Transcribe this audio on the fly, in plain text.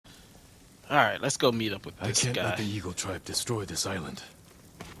Alright, let's go meet up with this I can't guy. let the Eagle tribe destroy this island.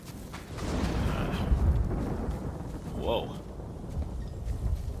 Whoa.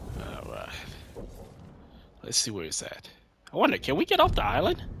 Alright. Let's see where he's at. I wonder, can we get off the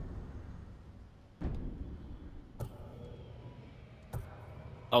island?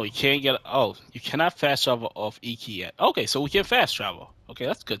 Oh, you can't get... Oh, you cannot fast travel off Iki yet. Okay, so we can fast travel. Okay,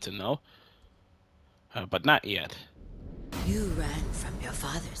 that's good to know. But not yet. You ran from your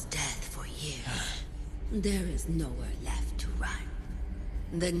father's death for years. There is nowhere left to run.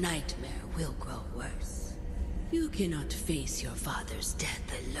 The nightmare will grow worse. You cannot face your father's death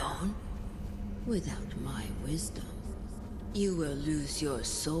alone. Without my wisdom, you will lose your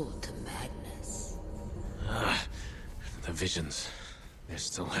soul to madness. The visions. They're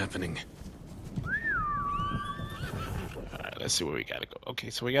still happening. Alright, let's see where we gotta go. Okay,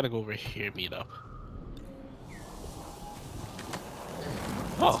 so we gotta go over here, meet up.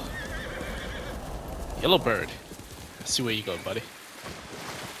 Oh. Yellow bird. Let's see where you go, buddy.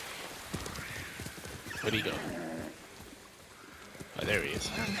 Where'd he go? Oh, there he is.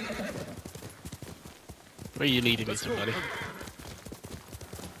 Where are you leading me to, buddy?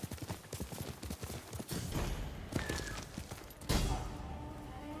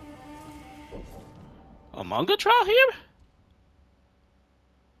 A manga trial here?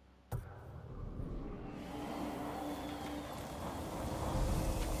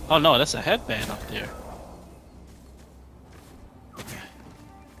 Oh no, that's a headband up there.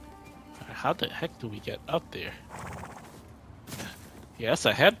 How the heck do we get up there? Yeah, that's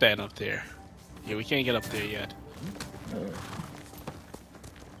a headband up there. Yeah, we can't get up there yet.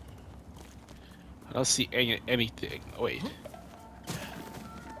 I don't see anything. Oh, wait.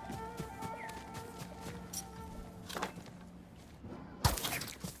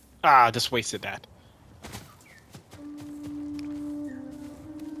 Ah, I just wasted that.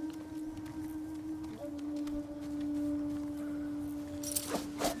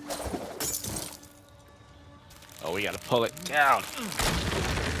 Oh, we gotta pull it down.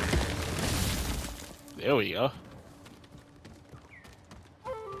 There we go.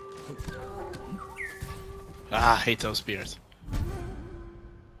 Ah, I hate those spears.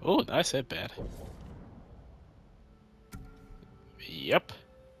 Oh, nice headband. Yep.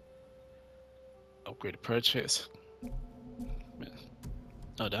 Upgrade purchase.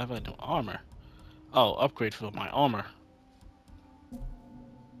 Oh, do I have no armor? Oh, upgrade for my armor.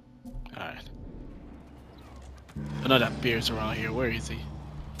 Alright. I know that beard's around here. Where is he?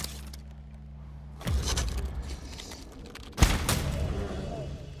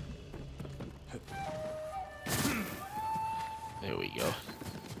 There we go.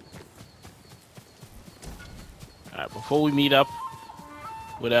 Alright, before we meet up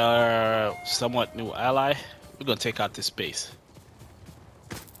with our somewhat new ally, we're gonna take out this base.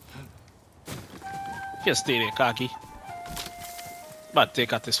 Just stay there, cocky. About to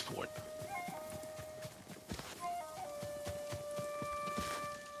take out this fort.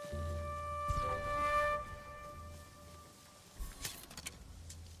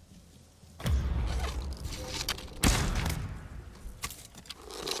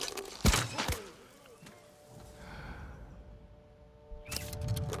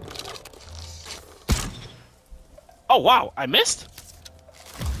 Oh wow, I missed?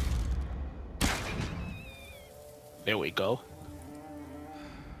 There we go.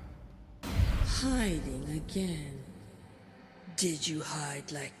 Hiding again. Did you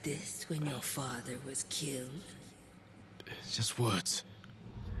hide like this when your father was killed? It's just words.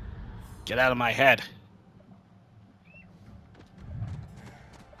 Get out of my head.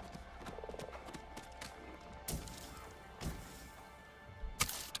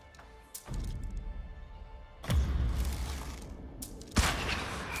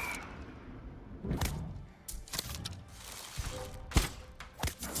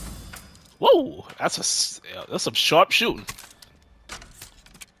 Whoa, that's some sharp shooting.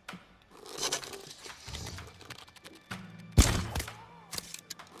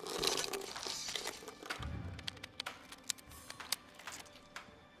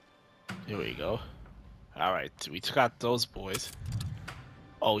 Here we go. All right, we took out those boys.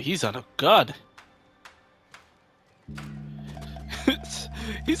 Oh, he's on a gun.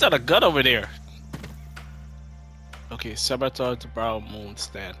 He's on a gun over there. Okay, Saboteur to borrow moon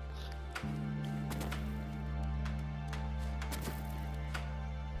stand.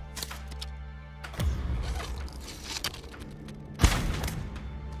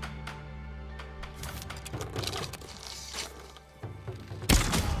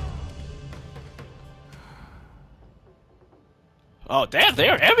 Oh, damn,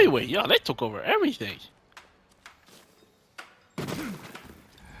 they're everywhere. Yo, they took over everything.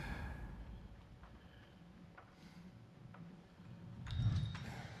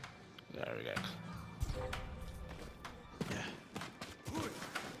 There we go. Yeah.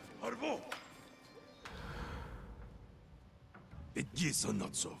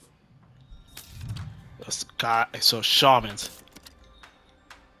 That's guy. So shamans.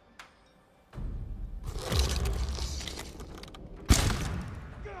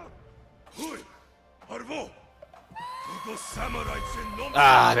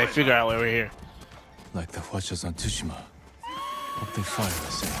 Ah, they figure out why we're here. Like the watchers on Tsushima. Hope they fire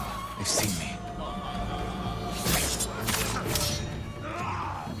us. They've seen me.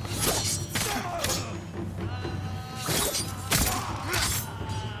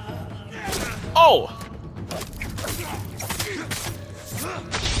 Oh!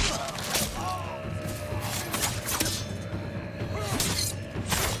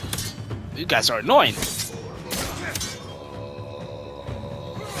 You guys are annoying.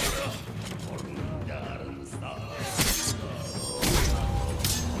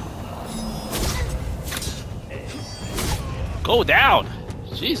 Go down!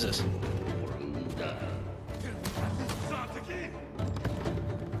 Jesus.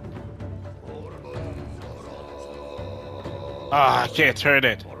 Ah, I can't turn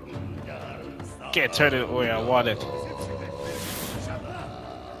it. Can't turn it where I want it.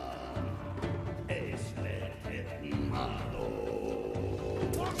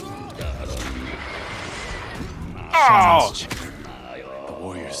 Oh! The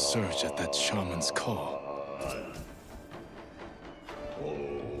warriors surge at that shaman's call.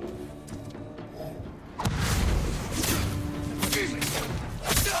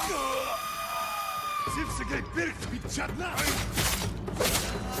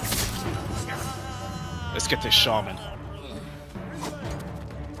 Let's get this shaman.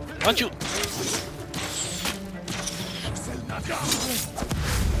 Why don't you?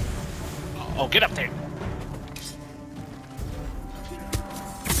 Oh, get up there.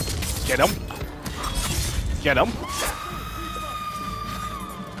 Get him. Get him.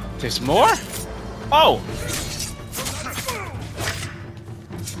 There's more? Oh!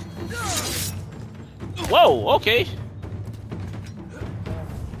 Whoa, okay.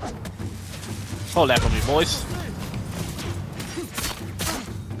 Hold that for me, boys.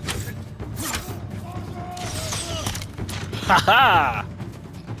 Haha!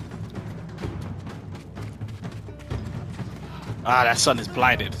 Ah, that sun is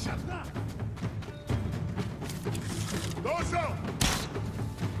blinded.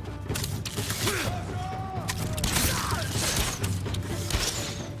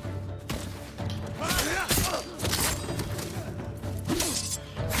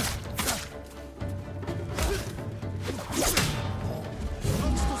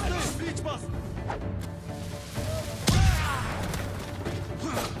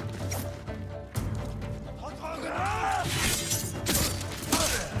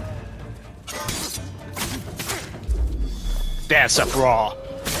 Dance up raw.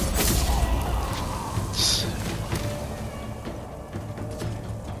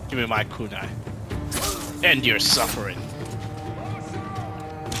 Give me my kunai. End your suffering.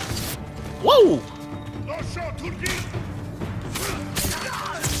 Whoa!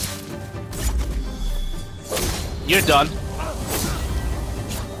 You're done.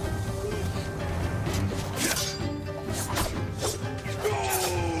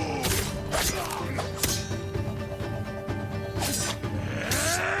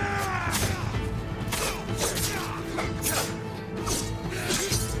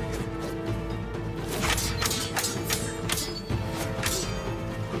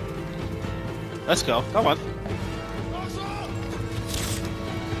 Let's go. Come on.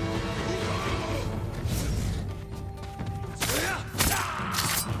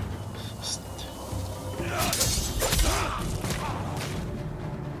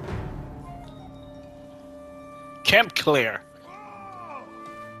 Camp clear.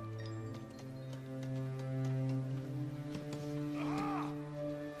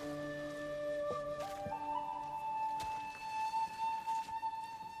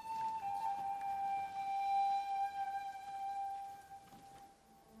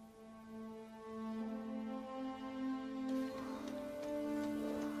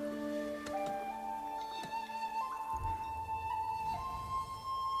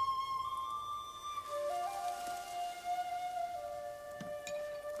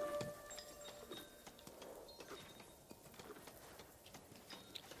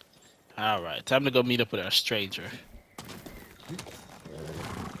 Alright, time to go meet up with our stranger.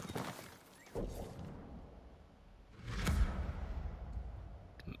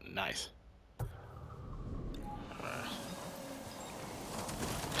 Nice.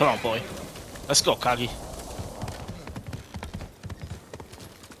 Come on, boy. Let's go, Kagi.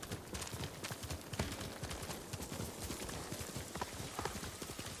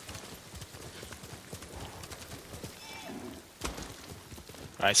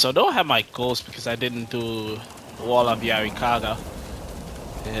 Alright, so I don't have my goals because I didn't do Wall of Yarikaga.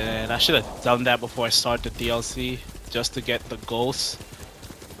 And I should have done that before I start the DLC, just to get the ghost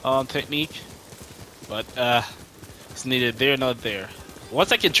technique. But it's neither there nor there.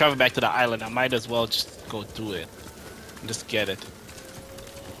 Once I can travel back to the island, I might as well just go do it. And just get it.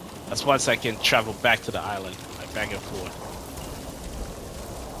 That's once I can travel back to the island, like back and forth.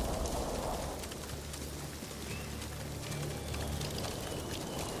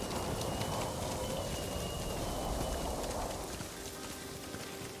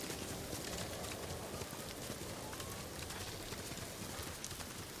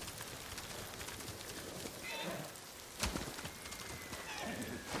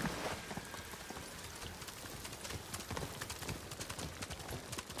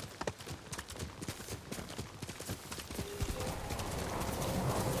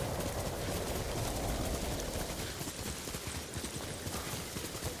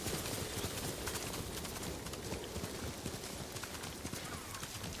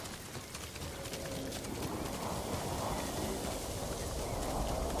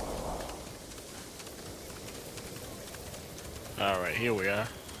 Alright, here we are.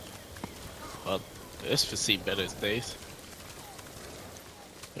 Well, this should see better days.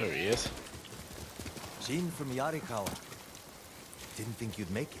 There he is. Jin from Yarikawa. Didn't think you'd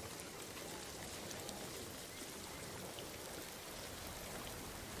make it.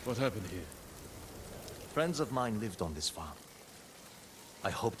 What happened here? Friends of mine lived on this farm. I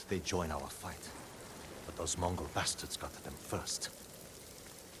hoped they'd join our fight. But those Mongol bastards got to them first.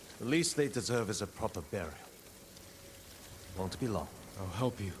 The least they deserve is a proper burial. Won't be long. I'll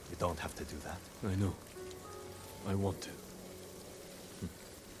help you. You don't have to do that. I know. I want to.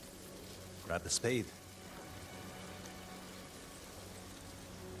 Grab the spade.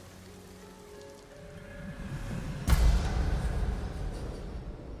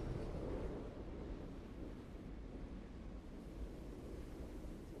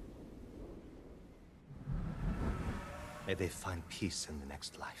 May they find peace in the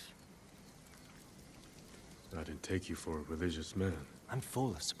next life. I didn't take you for a religious man. I'm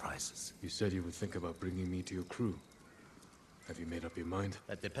full of surprises. You said you would think about bringing me to your crew. Have you made up your mind?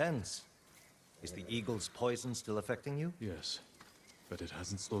 That depends. Is the eagle's poison still affecting you? Yes, but it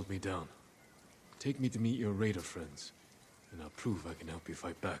hasn't slowed me down. Take me to meet your raider friends, and I'll prove I can help you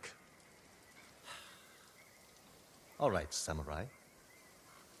fight back. All right, samurai.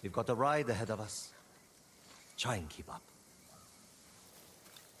 We've got a ride ahead of us. Try and keep up.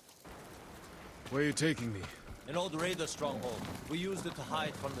 Where are you taking me? An old raider stronghold. We used it to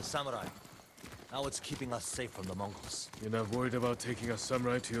hide from the samurai. Now it's keeping us safe from the Mongols. You're not worried about taking a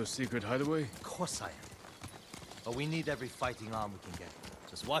samurai to your secret hideaway? Of course I am. But we need every fighting arm we can get.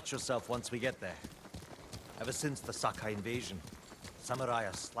 Just watch yourself once we get there. Ever since the Sakai invasion, samurai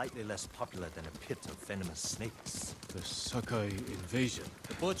are slightly less popular than a pit of venomous snakes. The Sakai invasion?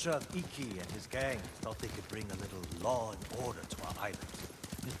 The butcher of Iki and his gang thought they could bring a little law and order to our island.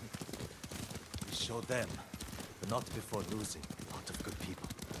 We showed them, but not before losing a lot of good people.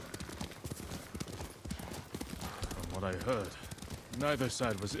 From what I heard, neither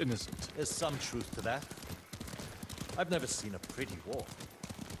side was innocent. There's some truth to that. I've never seen a pretty war.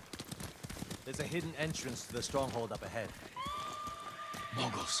 There's a hidden entrance to the stronghold up ahead.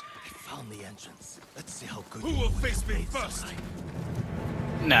 Mongols, we found the entrance. Let's see how good. Who will face me first?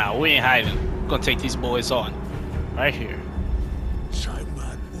 Nah, we ain't hiding. We're gonna take these boys on. Right here.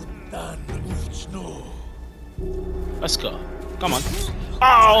 Let's go. Come on.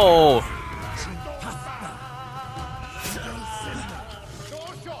 Oh!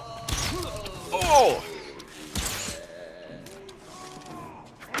 Oh!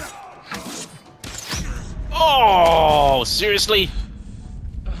 Oh! Seriously?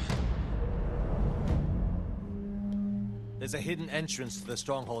 There's a hidden entrance to the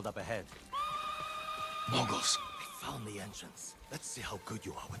stronghold up ahead. Mongols, we found the entrance. Let's see how good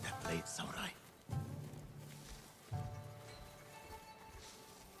you are with that blade, samurai.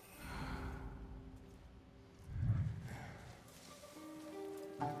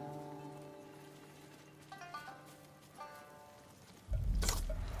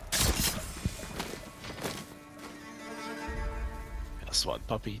 That's one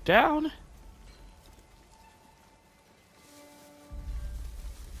puppy down.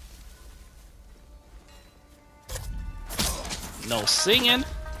 No singing.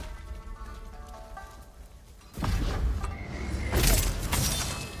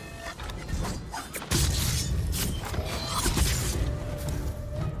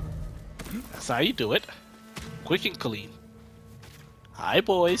 That's how you do it. Quick and clean. Hi,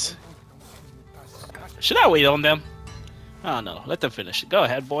 boys. Should I wait on them? I don't know. Let them finish it. Go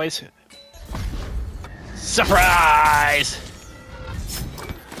ahead, boys. Surprise!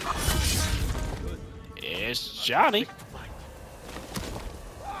 It's Johnny.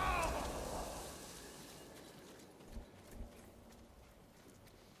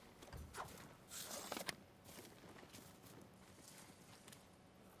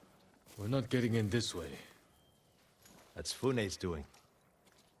 We're not getting in this way. That's Fune's doing.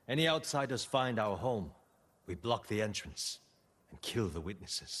 Any outsiders find our home, we block the entrance and kill the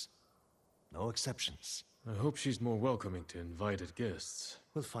witnesses. No exceptions. I hope she's more welcoming to invited guests.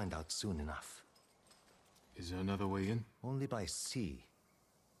 We'll find out soon enough. Is there another way in? Only by sea.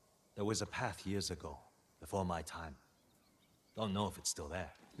 There was a path years ago, before my time. Don't know if it's still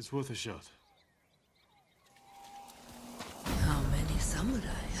there. It's worth a shot. How many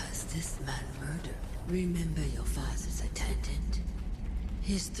samurai has this man murdered? Remember your father's attendant?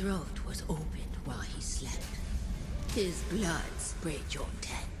 His throat was opened while he slept. His blood sprayed your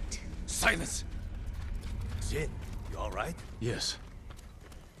tent. Silence! Jin, you alright? Yes.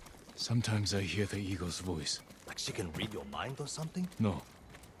 Sometimes I hear the eagle's voice. Like she can read your mind or something? No.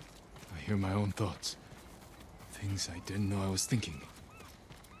 I hear my own thoughts. Things I didn't know I was thinking.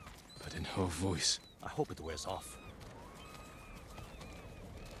 But in her voice. I hope it wears off.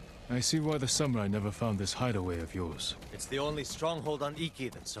 I see why the samurai never found this hideaway of yours. It's the only stronghold on Iki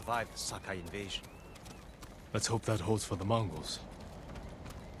that survived the Sakai invasion. Let's hope that holds for the Mongols.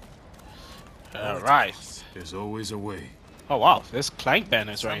 Alright. There's always a way. Oh wow, there's clank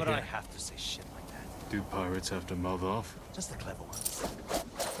banners right Samurai here. have to say shit like that. Do pirates have to mouth off? Just the clever ones.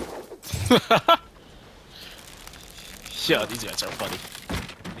 Yo, these guys are funny.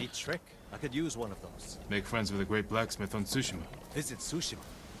 Neat trick. I could use one of those. Make friends with a great blacksmith on Tsushima. Visit Tsushima.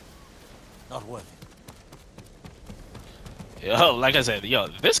 Not worth it. Yo, like I said, yo,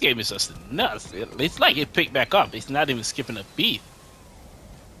 this game is just nuts. It's like it picked back up. It's not even skipping a beat.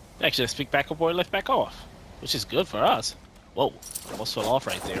 Actually, let's pick back up where it left back off, which is good for us. Whoa, almost fell off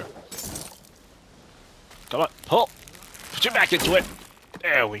right there. Come on, pull. Put your back into it.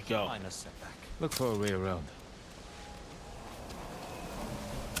 There we go. Minor setback. Look for a way around.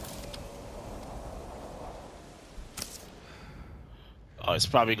 Oh, it's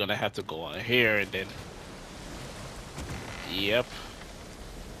probably gonna have to go on here and then. Yep.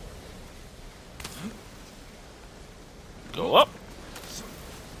 Go up.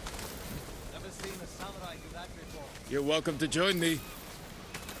 Never seen a samurai do that before. You're welcome to join me.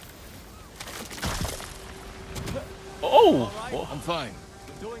 Oh! I'm fine.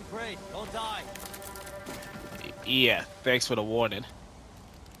 You're doing great. Don't die. Yeah, thanks for the warning.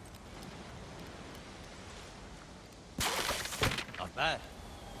 Not bad.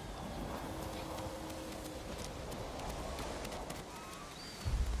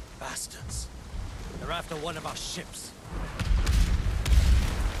 Bastards. They're after one of our ships.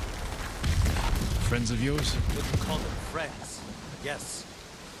 Friends of yours? Wouldn't call them friends. But yes,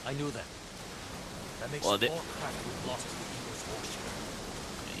 I knew them. That makes Well, 4 crack we've lost to the Eagle's warship.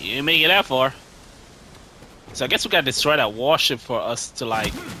 You didn't make it that far. So I guess we gotta destroy that warship for us to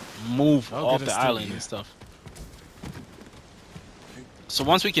like move I'll off get the us through island here. and stuff. So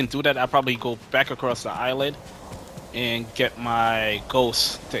once we can do that, I'll probably go back across the island and get my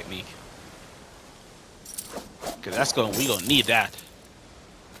ghost technique. Cause that's we gonna need that.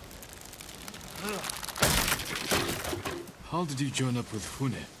 How did you join up with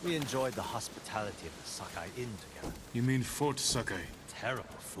Fune? We enjoyed the hospitality of the Sakai Inn together. You mean Fort Sakai? Terrible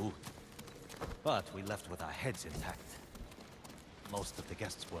food. But we left with our heads intact. Most of the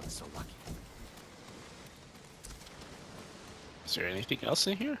guests weren't so lucky. Is there anything else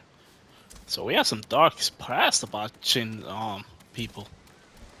in here? So we have some dark past about Chin people.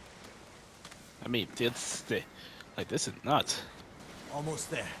 I mean, this is nuts.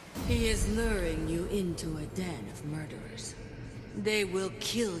 Almost there. He is luring you into a den of murderers. They will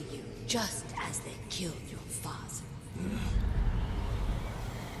kill you just as they killed your father.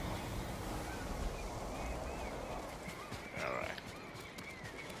 Alright.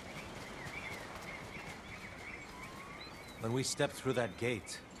 When we step through that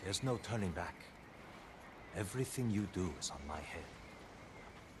gate, there's no turning back. Everything you do is on my head.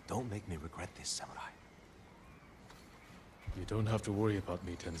 Don't make me regret this, Samurai. You don't have to worry about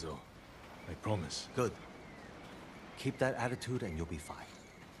me, Tenzo. I promise. Good. Keep that attitude and you'll be fine.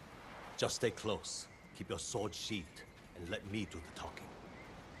 Just stay close. Keep your sword sheathed, and let me do the talking.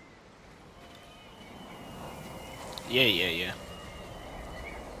 Yeah. Here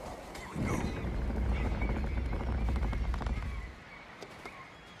we go.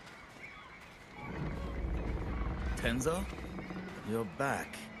 Tenzo? You're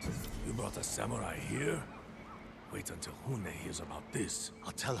back. You brought a samurai here? Wait until Hune hears about this.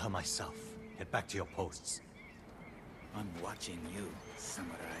 I'll tell her myself. Get back to your posts. I'm watching you,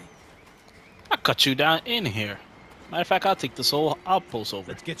 samurai. I cut you down in here. Matter of fact, I'll take this whole outpost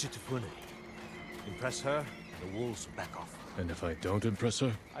over. Let's get you to Fune. Impress her, and the wolves will back off. And if I don't impress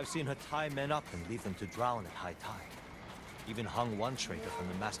her? I've seen her tie men up and leave them to drown at high tide. Even hung one traitor from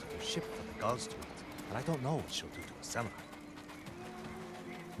the mast of her ship for the gulls to eat. And I don't know what she'll do to a samurai.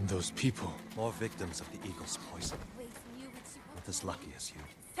 Those people. More victims of the eagle's poison. Not as lucky as you.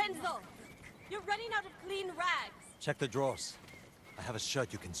 TENZO! You're running out of clean rags! Check the drawers. I have a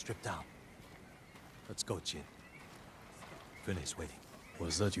shirt you can strip down. Let's go, Jin. Fune's waiting.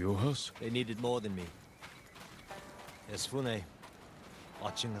 Was that your house? They needed more than me. There's Fune,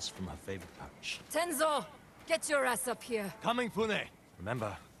 watching us from her favorite perch. TENZO! Get your ass up here! Coming, Fune!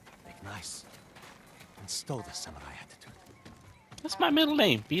 Remember, make nice. And stow the samurai attitude. That's my middle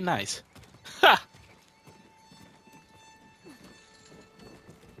name. Be nice. Ha!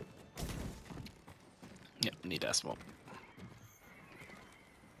 Yep, need that smoke.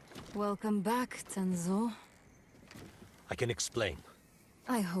 Welcome back, TENZO. I can explain.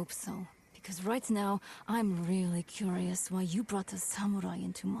 I hope so. Because right now, I'm really curious why you brought a samurai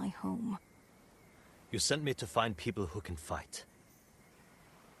into my home. You sent me to find people who can fight.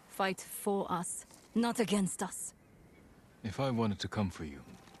 Fight for us, not against us. If I wanted to come for you,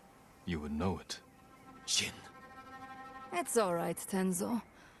 you would know it. Jin. It's all right, TENZO.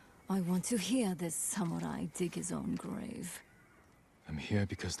 I want to hear this samurai dig his own grave. I'm here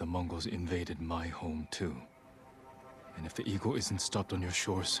because the Mongols invaded my home too. And if the eagle isn't stopped on your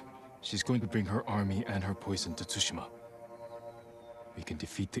shores, she's going to bring her army and her poison to Tsushima. We can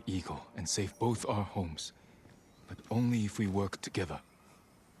defeat the eagle and save both our homes, but only if we work together.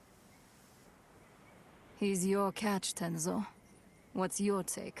 He's your catch, TENZO. What's your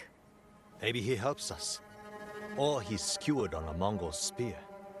take? Maybe he helps us. Or he's skewered on a Mongol spear.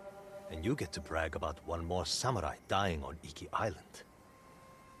 And you get to brag about one more samurai dying on Iki Island.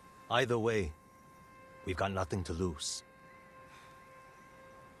 Either way, we've got nothing to lose.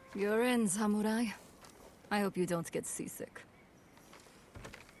 You're in, samurai. I hope you don't get seasick.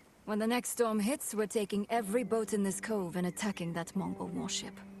 When the next storm hits, we're taking every boat in this cove and attacking that Mongol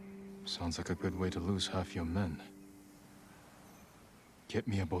warship. Sounds like a good way to lose half your men. Get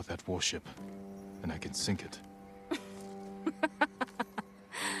me aboard that warship, and I can sink it.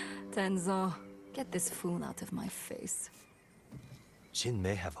 TENZO, get this fool out of my face. Jin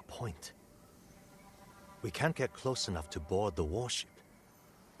may have a point. We can't get close enough to board the warship.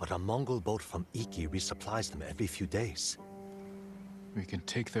 But a Mongol boat from Iki resupplies them every few days. We can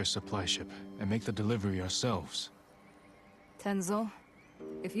take their supply ship and make the delivery ourselves. TENZO,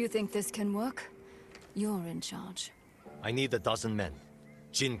 if you think this can work, you're in charge. I need a dozen men.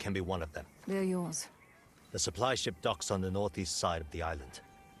 Jin can be one of them. They're yours. The supply ship docks on the northeast side of the island.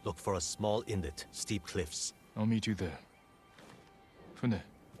 Look for a small inlet, steep cliffs. I'll meet you there. Fune,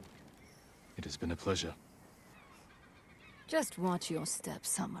 it has been a pleasure. Just watch your step,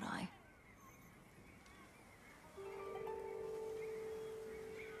 samurai.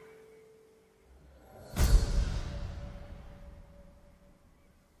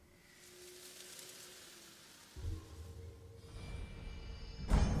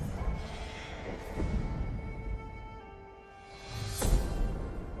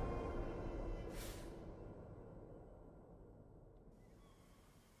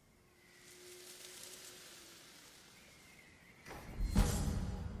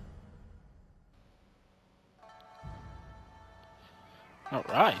 All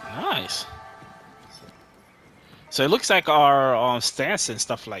right, nice. So it looks like our stance and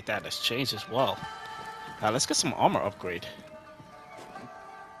stuff like that has changed as well. Let's get some armor upgrade.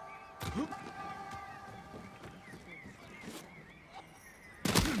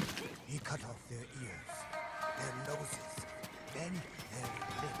 He cut off their ears, their noses, then their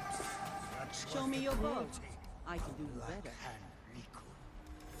lips. Show me your bow. I can do better.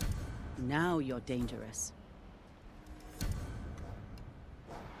 Now you're dangerous.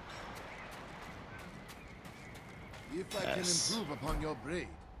 If I can improve upon your blade,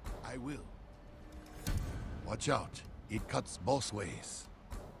 I will. Watch out. It cuts both ways.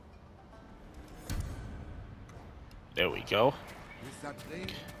 There we go. With that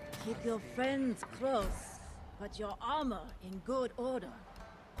blade, Keep your friends close, but your armor in good order.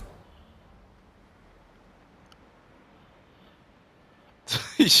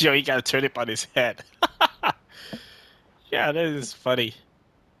 Sure, you gotta turn it on his head. Yeah, that is funny.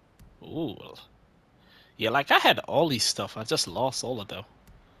 Ooh. Yeah, like I had all these stuff. I just lost all of them.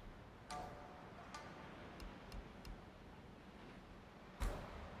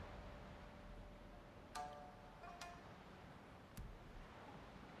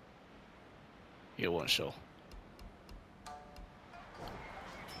 It won't show.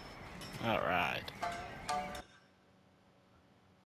 Alright.